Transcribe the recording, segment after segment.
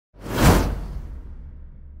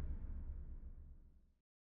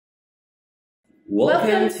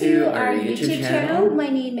Welcome to our YouTube channel. My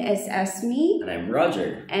name is Esme. And I'm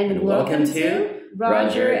Roger. And welcome to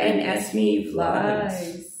Roger and Esme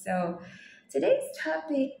Vlogs. So today's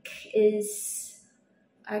topic is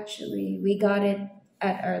actually, we got it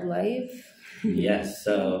at our live. Yes,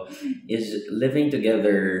 so is living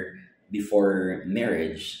together before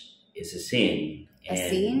marriage is a sin? A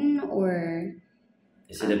sin, or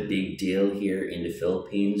is it a big deal here in the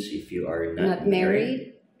Philippines if you are not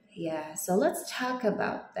married? Yeah, so let's talk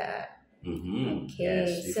about that. Okay,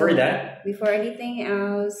 yes. Before anything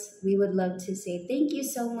else, we would love to say thank you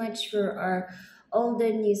so much for all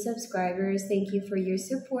the new subscribers. Thank you for your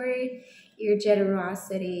support, your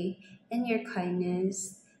generosity, and your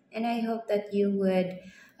kindness. And I hope that you would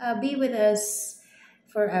be with us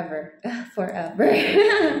forever.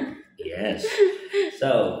 Forever. Yes.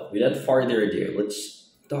 So, without further ado, let's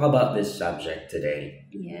talk about this subject today.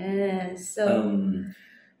 Yes. So,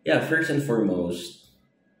 yeah, first and foremost,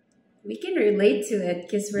 we can relate to it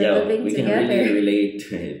because we're living together. We can really relate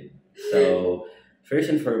to it. So, first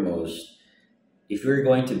and foremost, if we're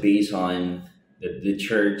going to base on the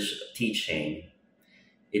church teaching,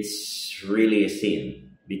 it's really a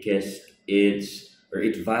sin because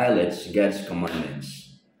it violates God's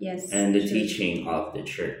commandments. Yes. And the teaching of the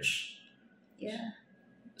church. Yeah.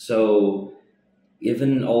 So,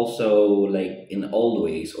 even also like in old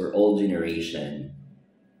ways or old generation,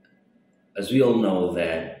 as we all know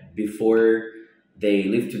that before they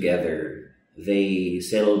live together, they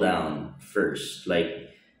settle down first. Like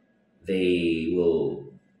they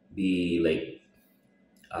will be like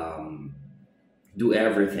do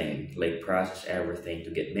everything, like process everything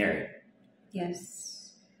to get married.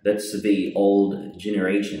 Yes. That's the old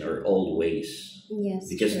generation or old ways. Yes.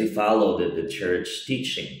 Because they follow the church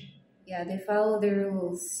teaching. Yeah, they follow the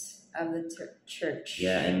rules of the church.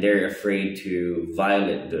 Yeah, and they're afraid to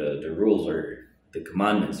violate the rules or the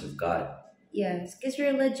commandments of God. Yes, because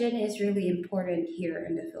religion is really important here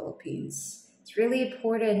in the Philippines. It's really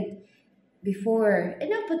important before,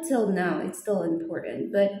 and up until now, it's still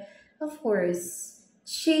important. But of course,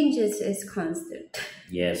 changes is constant.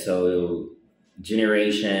 Yeah, so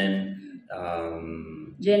generation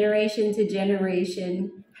to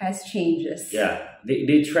generation has changes. Yeah,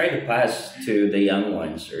 they try to pass to the young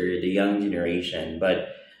ones or the young generation, but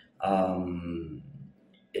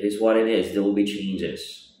it is what it is. There will be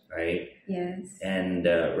changes, right? Yes. And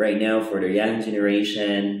right now for the young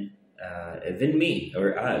generation, even me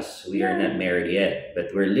or us, we are not married yet,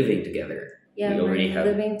 but we're living together. Yeah, we already have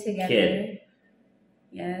living together. Kid.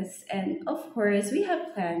 Yes, and of course, we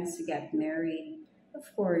have plans to get married,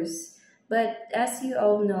 of course. But as you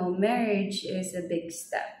all know, marriage is a big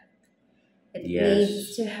step. It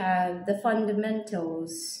needs to have the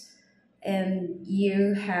fundamentals, and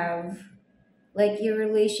you have, like, your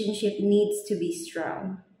relationship needs to be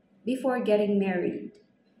strong before getting married.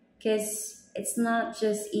 Because it's not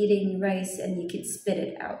just eating rice and you can spit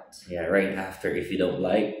it out. Yeah, right after, if you don't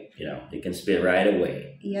like, you can spit right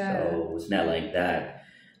away. Yeah. So it's not like that.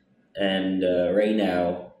 And right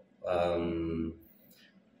now,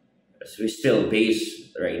 so we still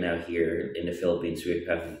based right now here in the Philippines.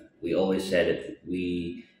 We always said that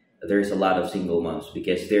there's a lot of single moms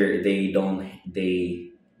because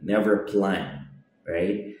they never plan,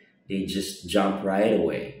 right? They just jump right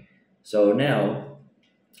away. So now,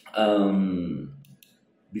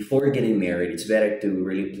 before getting married, it's better to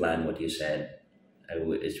really plan what you said,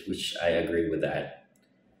 which I agree with that,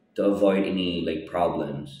 to avoid any like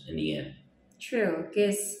problems in the end. True,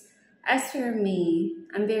 because as for me,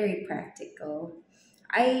 I'm very practical.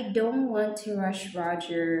 I don't want to rush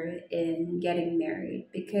Roger in getting married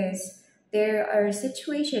because there are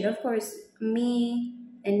situations, of course, me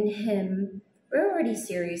and him, we're already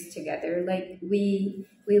serious together. Like we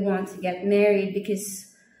want to get married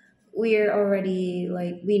because we're already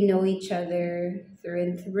like, we know each other through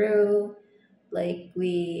and through. Like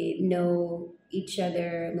we know each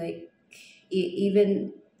other, like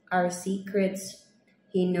even our secrets.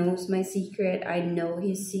 He knows my secret. I know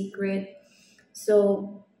his secret.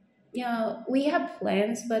 So, we have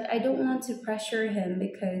plans, but I don't want to pressure him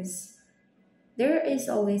because there is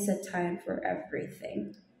always a time for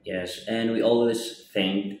everything. Yes, and we always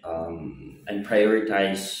think and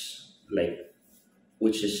prioritize like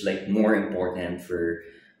which is like more important for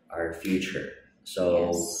our future.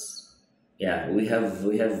 So yeah, we have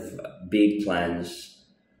big plans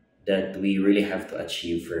that we really have to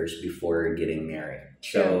achieve first before getting married.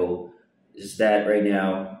 True. So is that right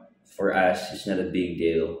now for us it's not a big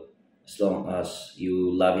deal as long as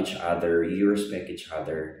you love each other, you respect each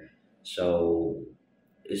other. So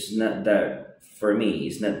it's not that, for me,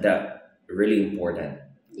 it's not that really important.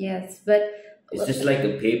 Yes, but it's just like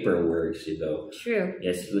a paperwork, you know. True.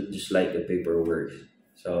 Yes, just like a paperwork.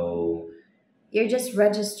 So You're just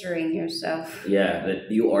registering yourself yeah, that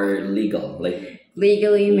you are legal, like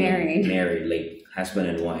legally married. married, like husband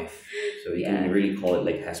and wife. So you can Yeah. really call it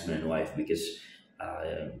like husband and wife because,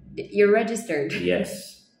 You're registered.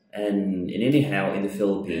 yes. And anyhow, in the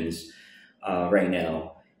Philippines, right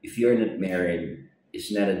now, if you're not married,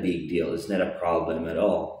 it's not a big deal. It's not a problem at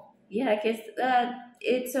all. Yeah, because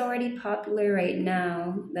it's already popular right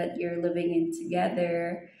now that you're living in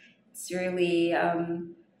together. It's really, I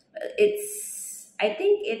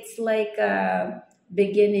think it's like a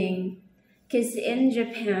beginning, because in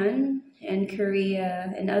Japan and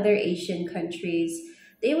Korea and other Asian countries,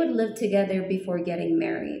 they would live together before getting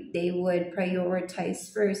married. They would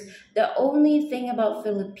prioritize first. The only thing about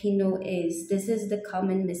Filipino is this is the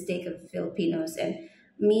common mistake of Filipinos, and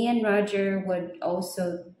me and Roger would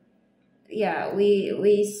also, yeah, we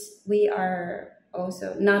are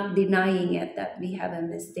also not denying it that we have a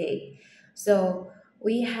mistake. So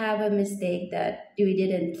we have a mistake that we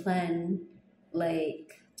didn't plan,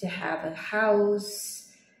 like to have a house.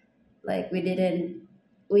 Like we didn't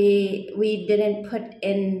put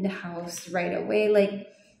in the house right away. Like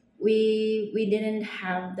we didn't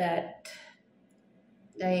have that,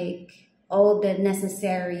 like all the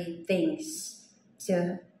necessary things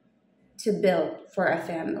to build for a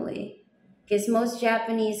family. Because most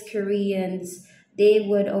Japanese, Koreans, they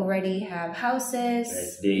would already have Right?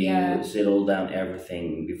 houses. They Yeah, would settle down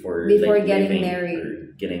everything before before like getting living married.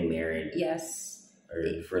 or getting married Yes. or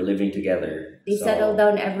before living together. They settle So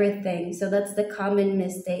down everything. So that's the common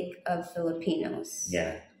mistake of Filipinos.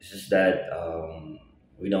 yeah, it's just that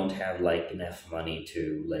we don't have like enough money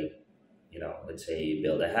to like, let's say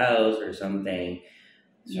build a house or something.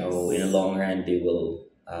 So in the Yes. long run, they will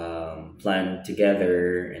plan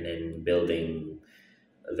together and then building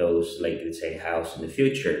those, like let's say house in the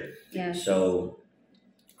future. Yes. So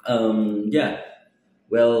yeah,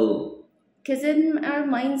 well, Because in our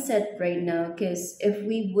mindset right now, because if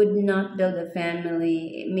we would not build a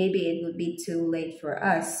family, maybe it would be too late for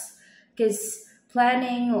us. Because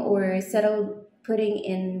planning or putting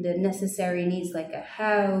in the necessary needs like a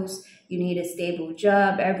house, you need a stable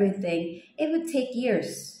job, everything, it would take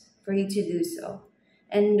years for you to do so.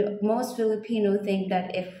 And most Filipino think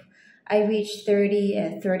that if I reach 30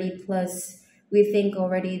 and 30 plus, we think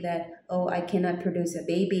already that, oh, I cannot produce a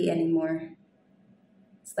baby anymore.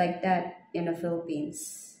 It's like that in the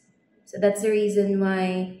Philippines. So that's the reason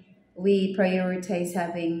why we prioritize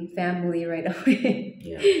having family right away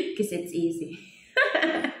yeah, because it's easy.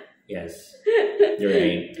 yes, you're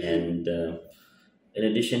right. And in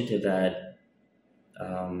addition to that,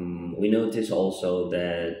 we notice also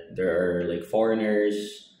that there are like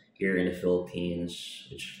foreigners here in the Philippines,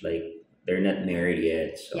 which like they're not married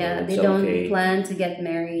yet, so Yeah, they it's don't okay. plan to get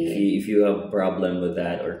married. If you have a problem with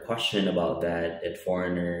that or question about that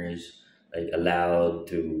foreigners like allowed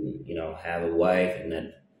to have a wife and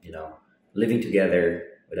then living together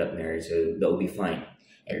without marriage, so that will be fine.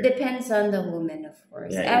 It There- depends on the woman, of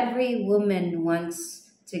course. yeah, Every woman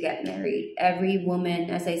wants to get married. Every woman,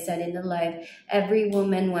 as I said in the live, every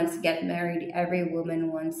woman wants to get married. Every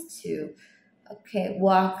woman wants to, okay,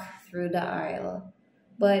 walk through the aisle.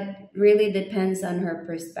 But really depends on her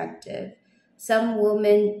perspective. Some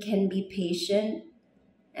women can be patient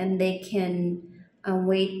and they can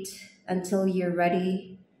wait until you're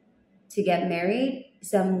ready to get married.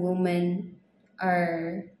 Some women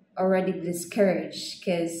are already discouraged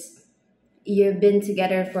because you've been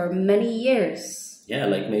together for many years. yeah,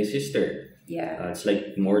 like my sister, Yeah. it's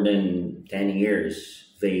like more than 10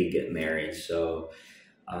 years they get married. So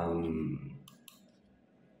um,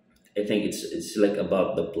 I think it's like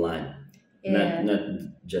about the plan, Yeah. not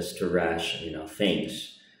just to rush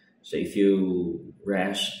things. So if you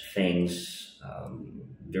rush things,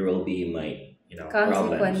 there will be problems or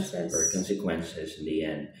Consequences. consequences in the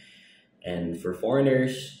end. And for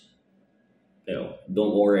foreigners,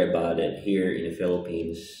 don't worry about it. Here in the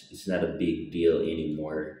Philippines, it's not a big deal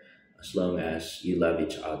anymore as long as you love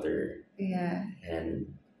each other Yeah.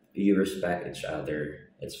 and you respect each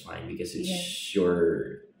other. It's fine because Yeah. it's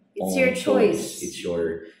your It's own your choice. choice. It's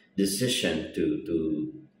your decision to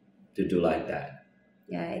do like that.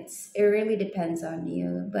 Yeah, it really depends on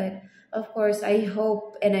you. But of course, I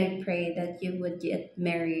hope and I pray that you would get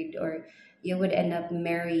married or you would end up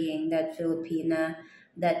marrying that Filipina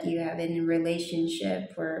that you have in a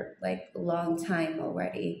relationship for like a long time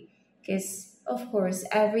already. Because of course,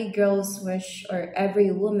 every girl's wish or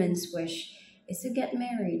every woman's wish is to get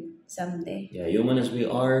married someday. Yeah, human as we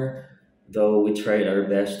are, though we tried our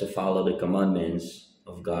best to follow the commandments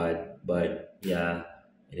of God, but yeah,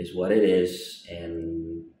 It is what it is,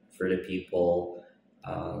 and for the people,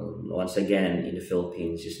 once again, in the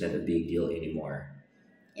Philippines, it's not a big deal anymore.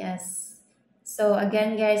 Yes. So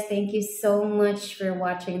again, guys, thank you so much for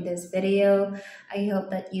watching this video. I hope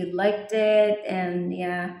that you liked it. And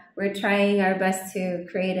yeah, we're trying our best to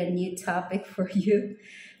create a new topic for you.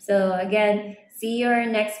 So again, see you our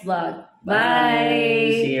next vlog. Bye.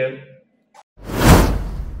 See Bye. you.